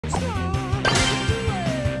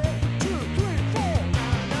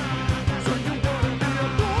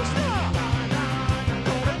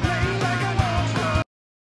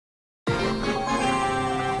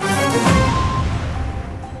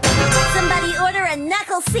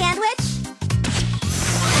pickle sandwich?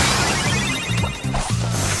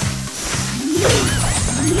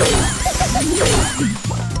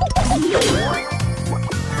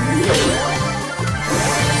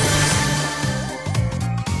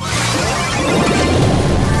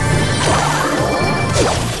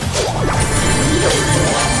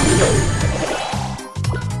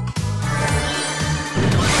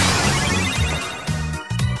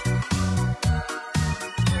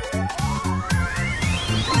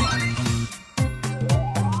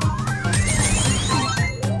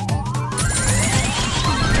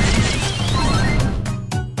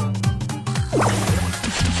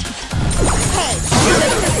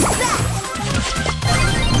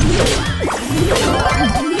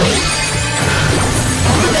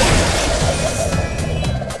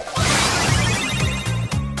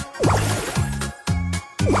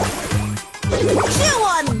 Chew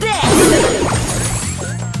on this!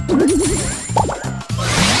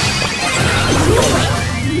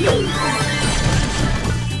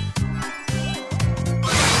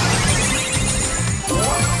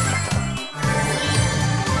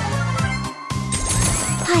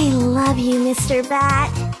 I love you, Mr.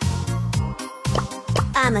 Bat.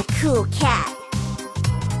 I'm a cool cat.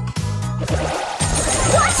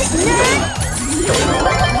 Watch it, nerd!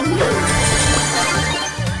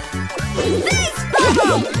 Thanks,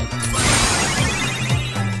 Bubble!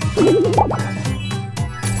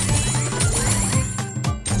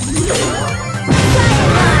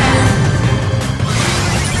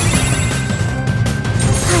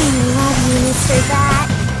 I love you, Mr. Bat.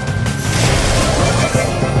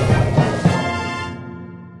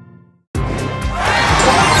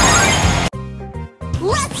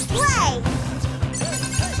 Let's play!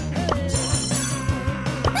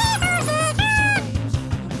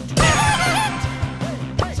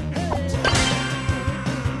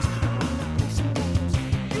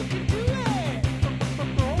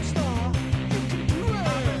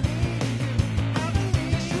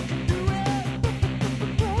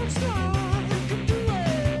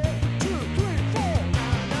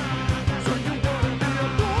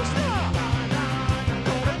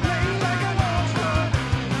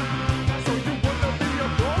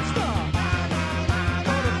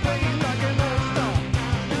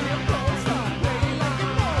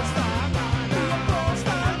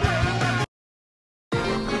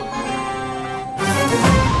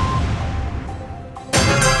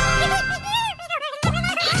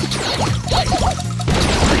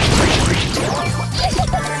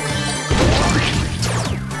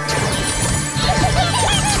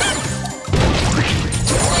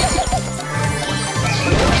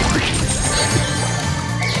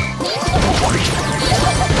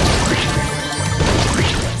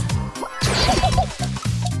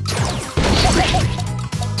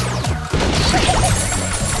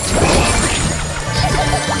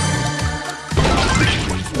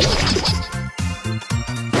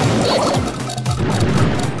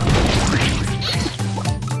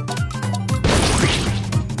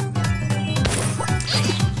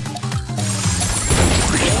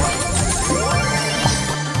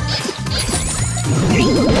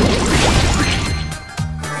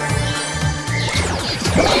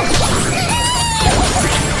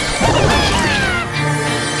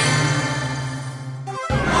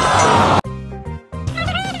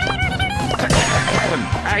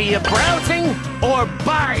 Are you browsing or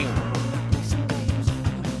buying?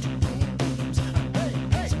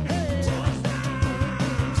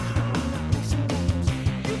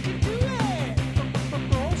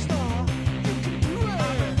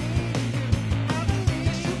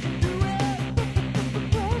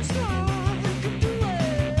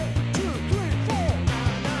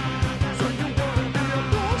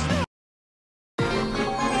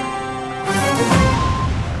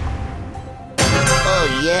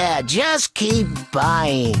 Yeah, just keep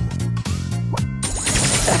buying.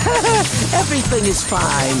 Everything is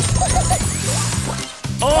fine.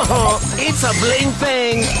 Oh, it's a bling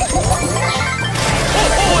thing.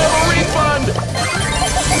 Oh, a refund.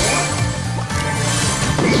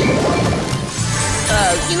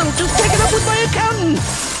 Just take it up with my accountant,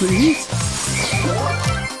 please.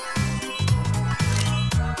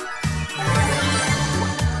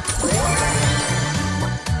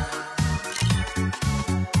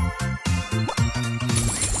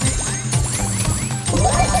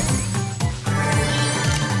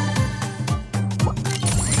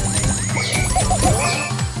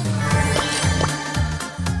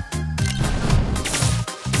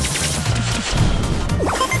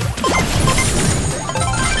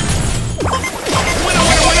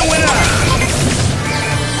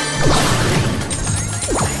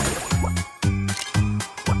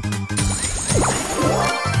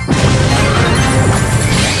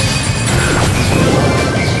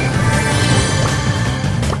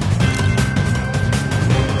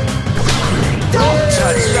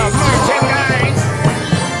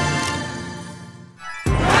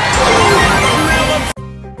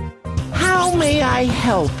 I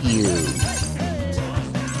help you?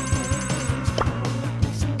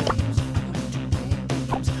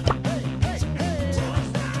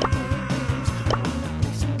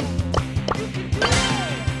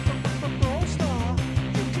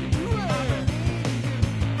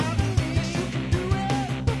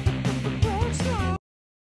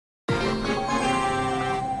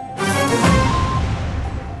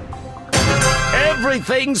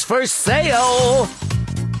 Everything's for sale!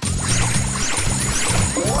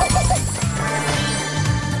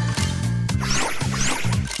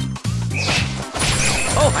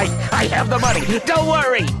 Oh, I have the money! Don't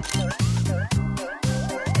worry!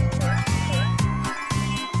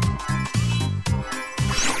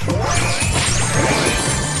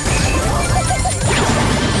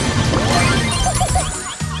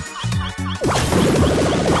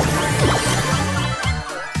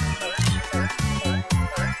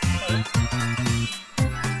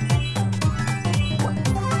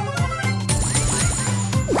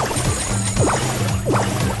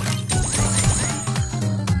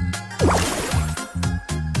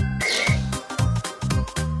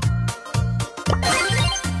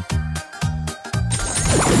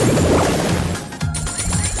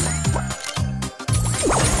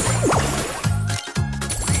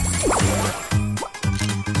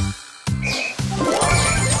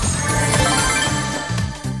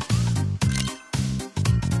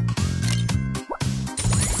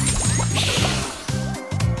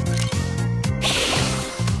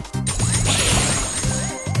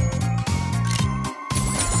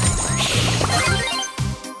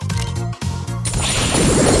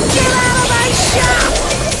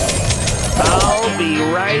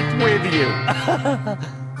 With you.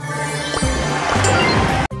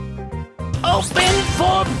 Open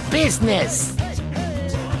for business.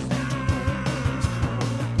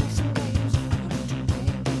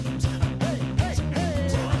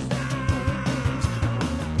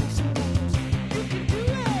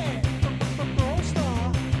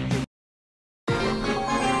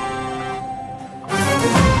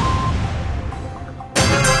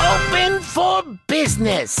 Open for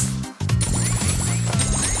business.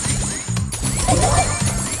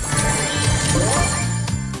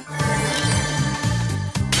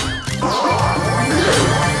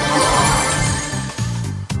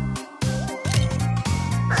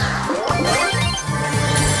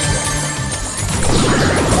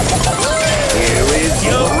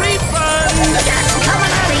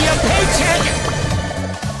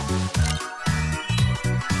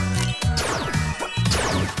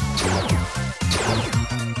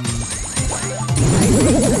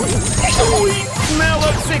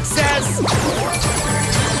 Success!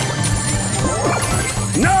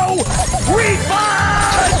 No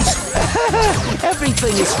refund!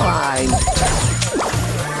 Everything is fine.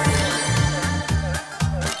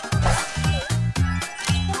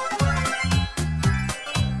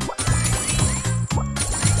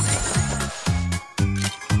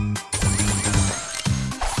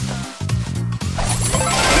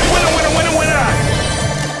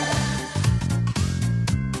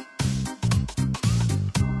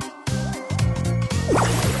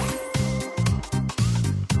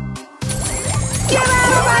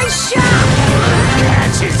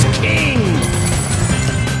 Catch is king!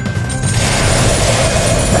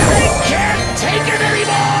 I can't take it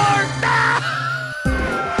anymore!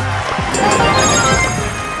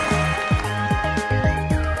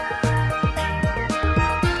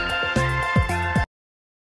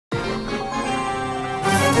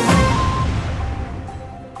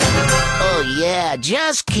 Oh yeah,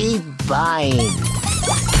 just keep buying.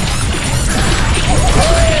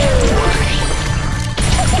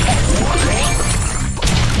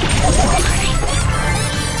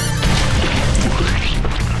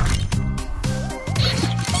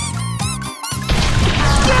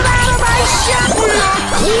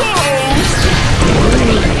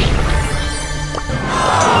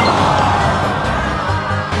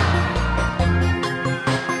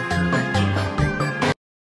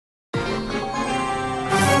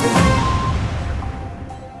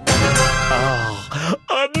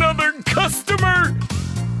 Another customer!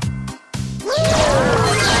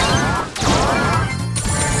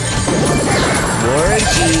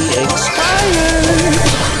 Warranty expired!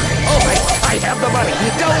 Oh, I have the money!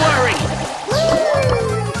 Don't worry!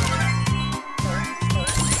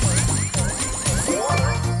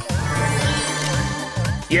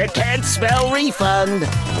 You can't spell refund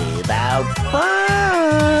without fun!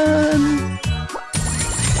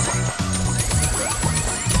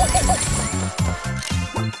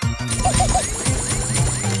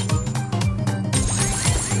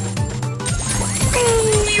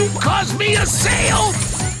 You caused me a sale!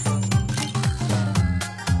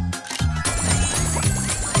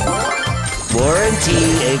 Warranty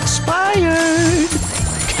expired!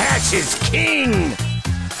 Cash is king!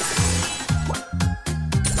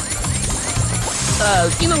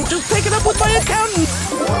 Just take it up with my accountant!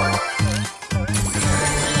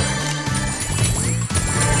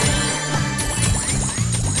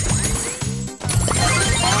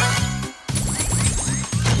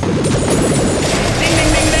 Ding,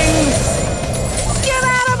 ding, ding, ding! Get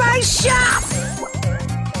out of my shop!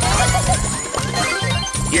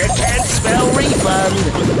 You can't spell refund!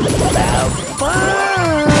 Have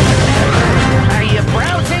fun! Are you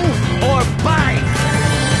browsing or buying?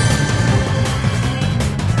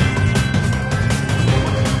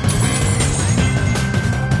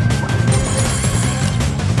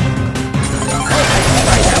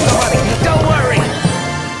 Don't worry!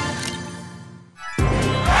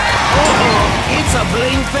 Oh, it's a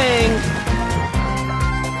bling thing!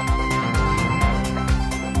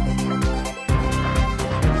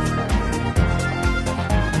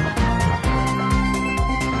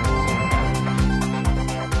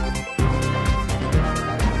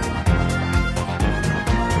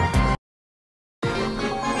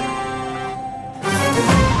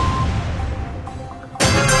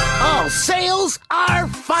 All sales are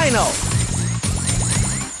final!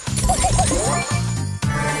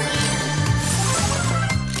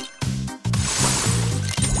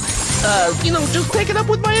 Just take it up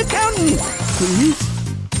with my accountant, please.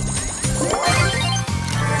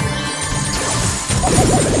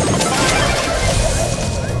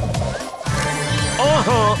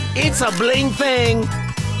 Oh, it's a bling thing.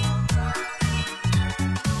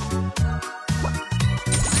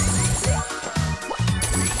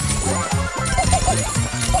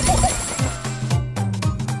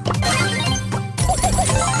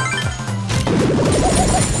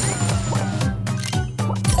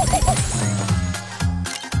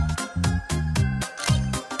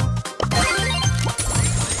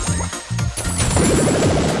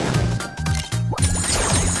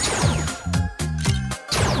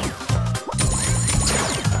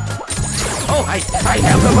 Oh, I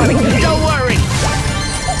have the money. Don't worry.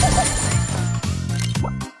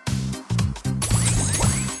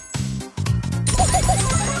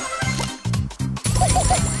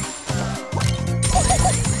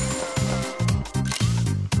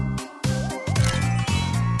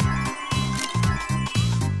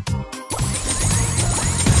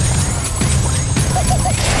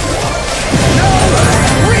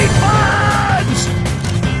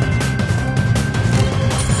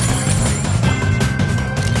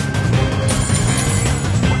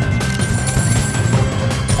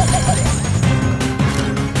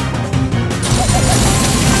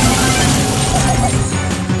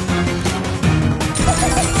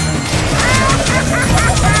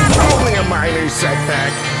 Minor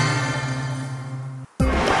setback.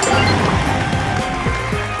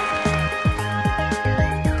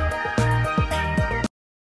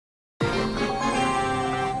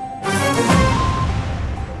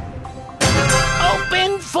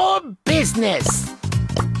 Open for business.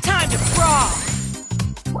 Time to brawl.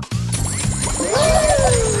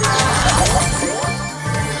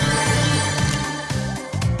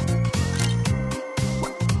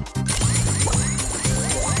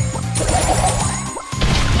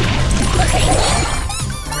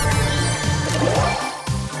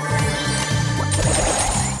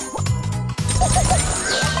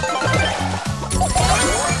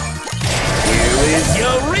 Here is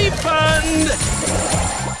your refund!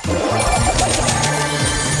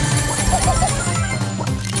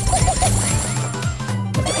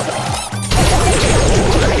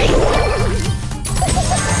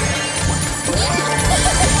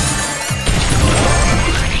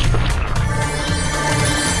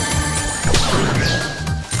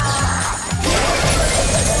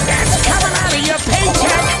 That's coming out of your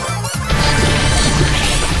paycheck!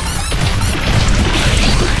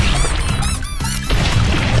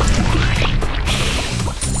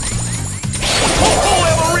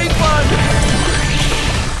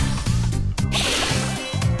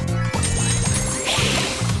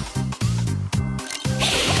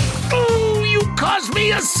 Caused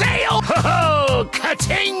me a sale! Ho-ho!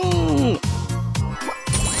 Ka-ting!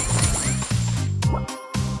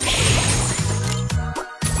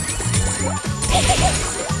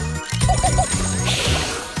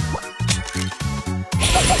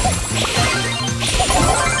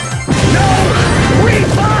 No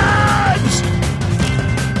refunds!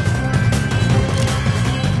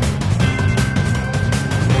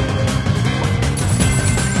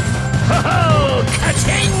 Ho-ho!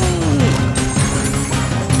 Ka-ting!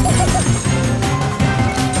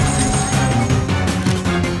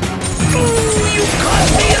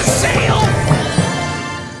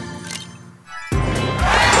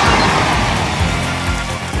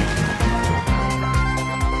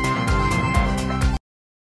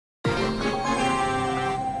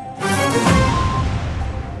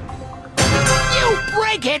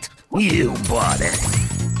 You bought it.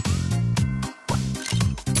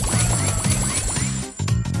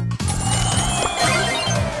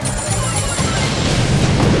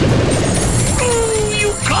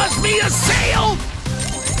 You caused me a sale!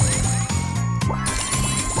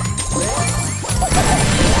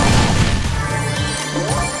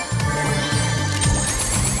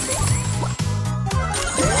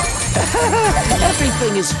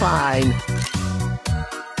 Everything is fine.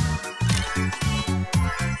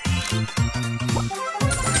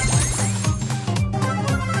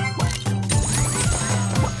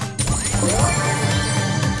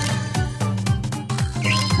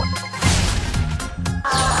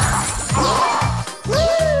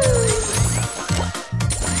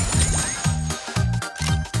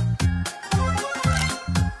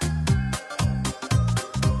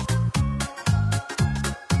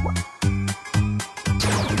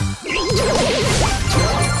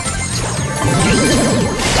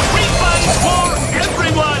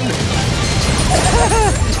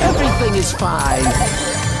 Everything is fine.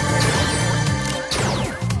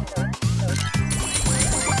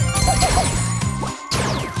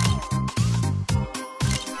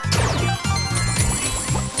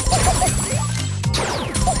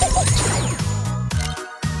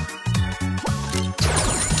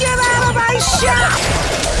 Get out of my shop!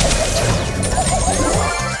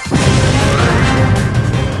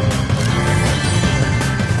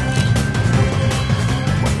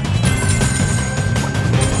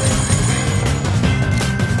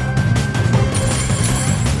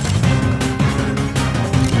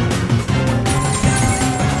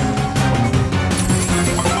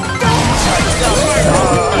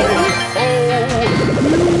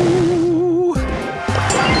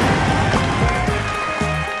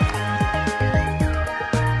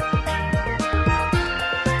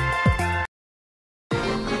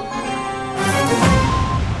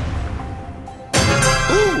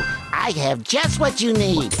 I have just what you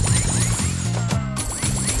need. Get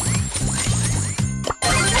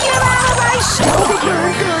out of my shop!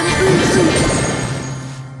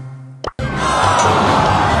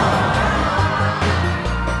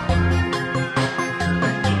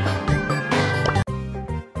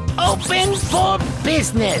 Open for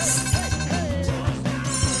business.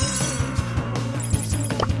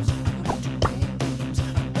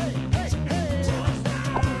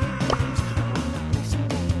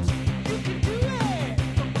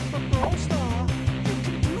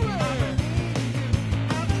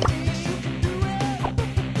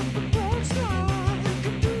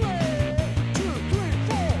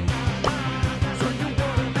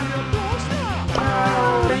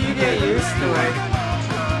 You get used to it.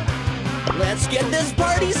 Let's get this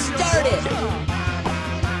party started!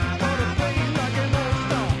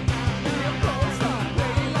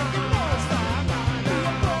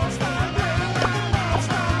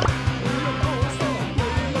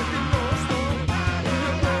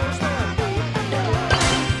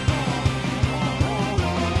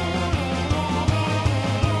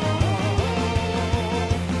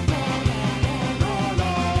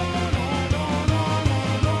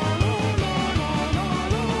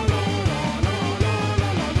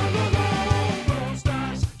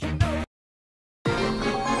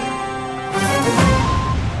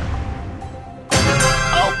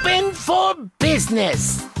 For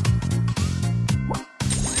business.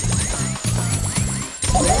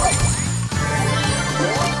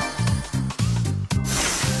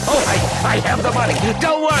 Oh, I have the money.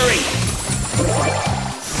 Don't worry.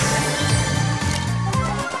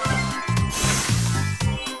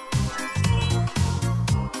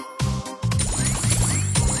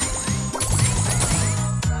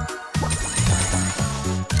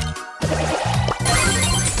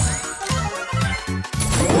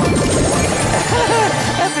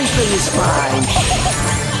 Everything is fine.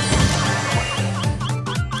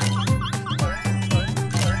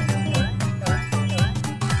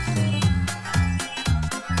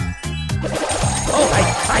 Oh,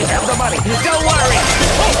 I have the money. Don't worry.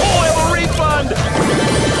 Oh, I have a refund.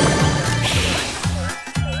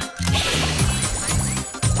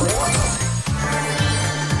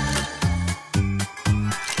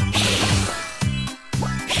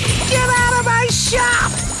 Get out of my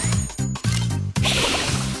shop!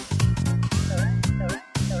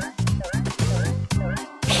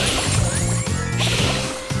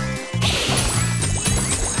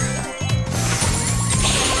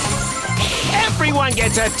 Everyone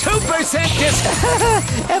gets a 2%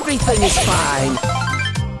 discount. Everything is fine.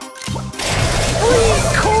 Free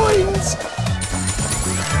coins.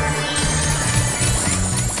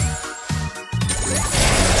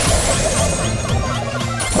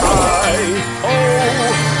 I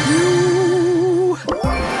owe you.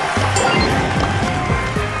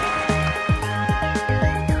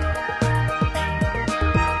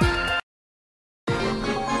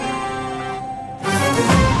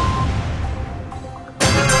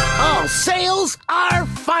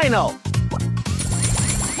 final.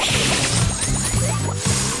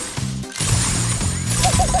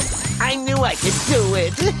 I knew I could do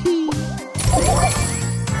it.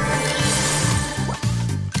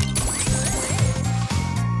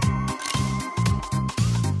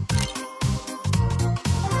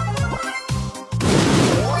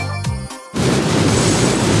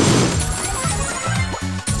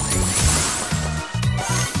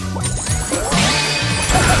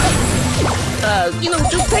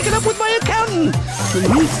 Just take it up with my accountant,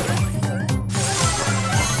 please.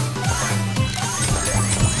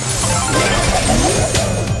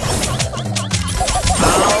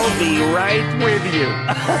 I'll be right with you.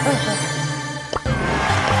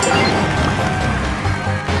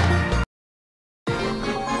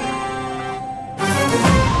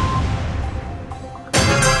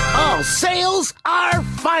 All sales are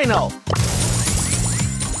final.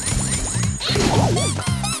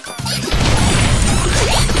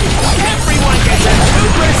 Everyone gets a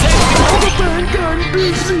 2%. Oh, the bank got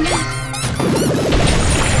busy.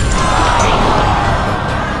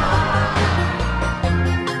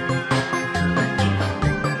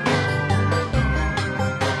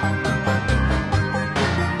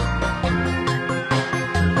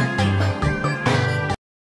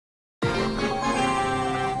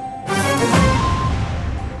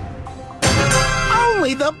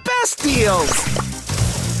 Only the best deals.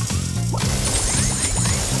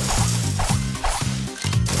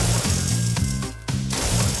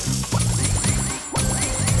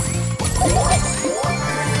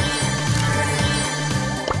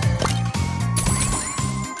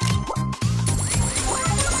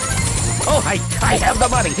 Oh, I have the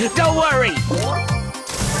money. Don't worry.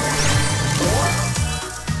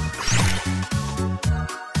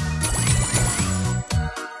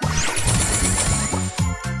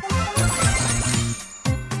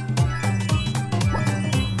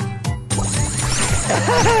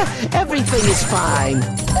 Everything is fine.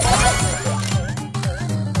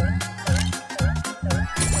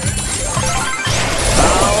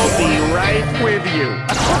 I'll be right with you.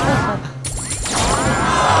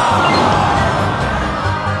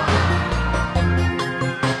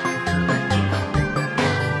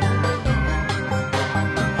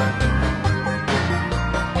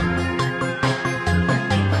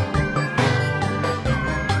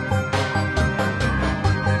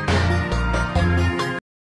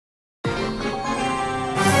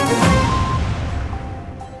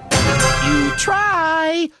 You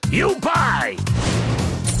try, you buy.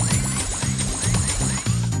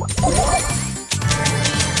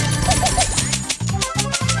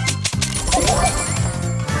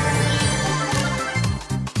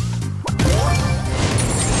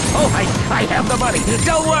 Oh, I have the money.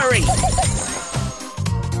 Don't worry.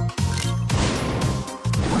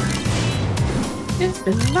 It's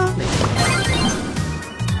been lovely.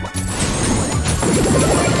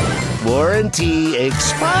 Warranty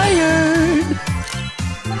expired.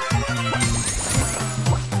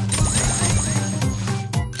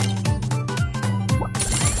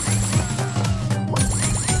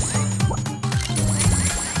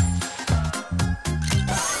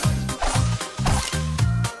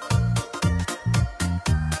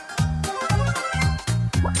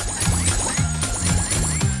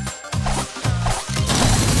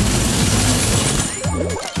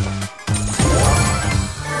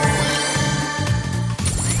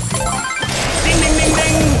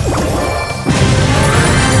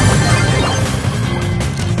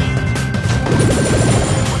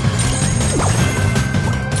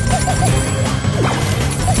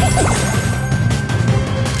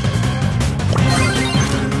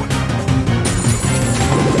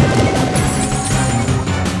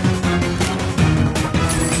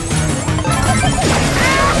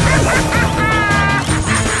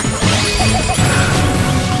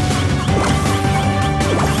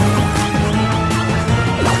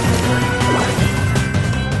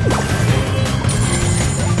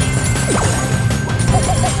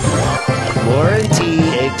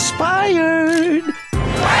 Warranty expired.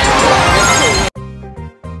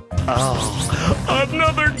 Oh,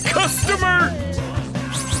 another customer!